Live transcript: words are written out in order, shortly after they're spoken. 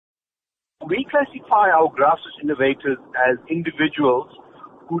We classify our grassroots innovators as individuals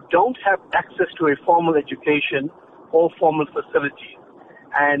who don't have access to a formal education or formal facilities.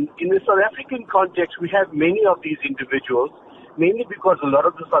 And in the South African context, we have many of these individuals, mainly because a lot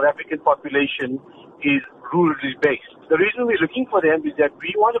of the South African population is rurally based. The reason we're looking for them is that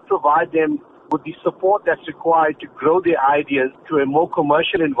we want to provide them with the support that's required to grow their ideas to a more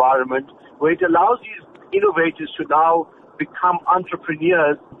commercial environment where it allows these innovators to now become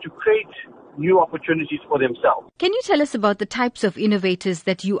entrepreneurs to create new opportunities for themselves. Can you tell us about the types of innovators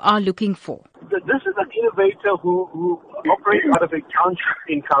that you are looking for? This is an innovator who operates out of a township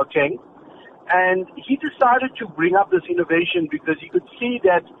in Gauteng, and he decided to bring up this innovation because he could see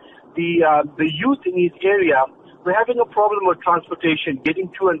that the youth in his area were having a problem with transportation, getting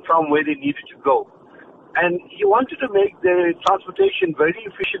to and from where they needed to go. And he wanted to make the transportation very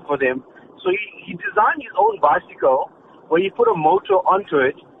efficient for them, so he designed his own bicycle where he put a motor onto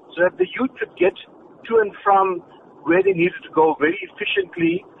it so that the youth could get to and from where they needed to go very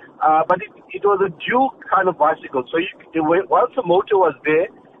efficiently. But it was a dual kind of bicycle. So once the motor was there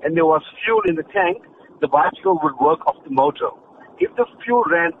and there was fuel in the tank, the bicycle would work off the motor. If the fuel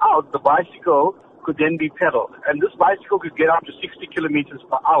ran out, the bicycle could then be pedaled. And this bicycle could get up to 60 kilometers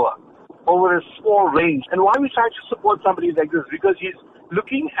per hour over a small range. And why we try to support somebody like this? Because he's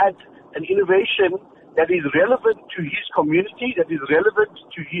looking at an innovation that is relevant to his community, that is relevant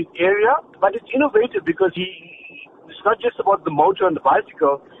to his area, but it's innovative because it's not just about the motor and the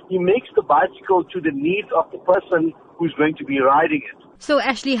bicycle. He makes the bicycle to the needs of the person who's going to be riding it. So,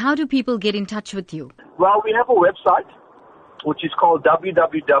 Ashley, how do people get in touch with you? Well, we have a website, which is called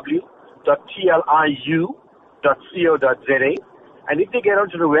www.tliu.co.za. And if they get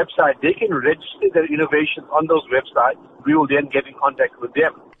onto the website, they can register their innovations on those websites. We will then get in contact with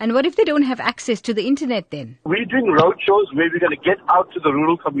them. And what if they don't have access to the internet then? We're doing roadshows where we're going to get out to the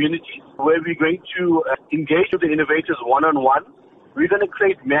rural communities, where we're going to engage with the innovators one-on-one. We're going to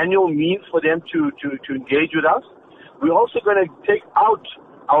create manual means for them to engage with us. We're also going to take out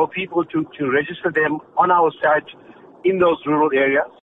our people to register them on our site in those rural areas.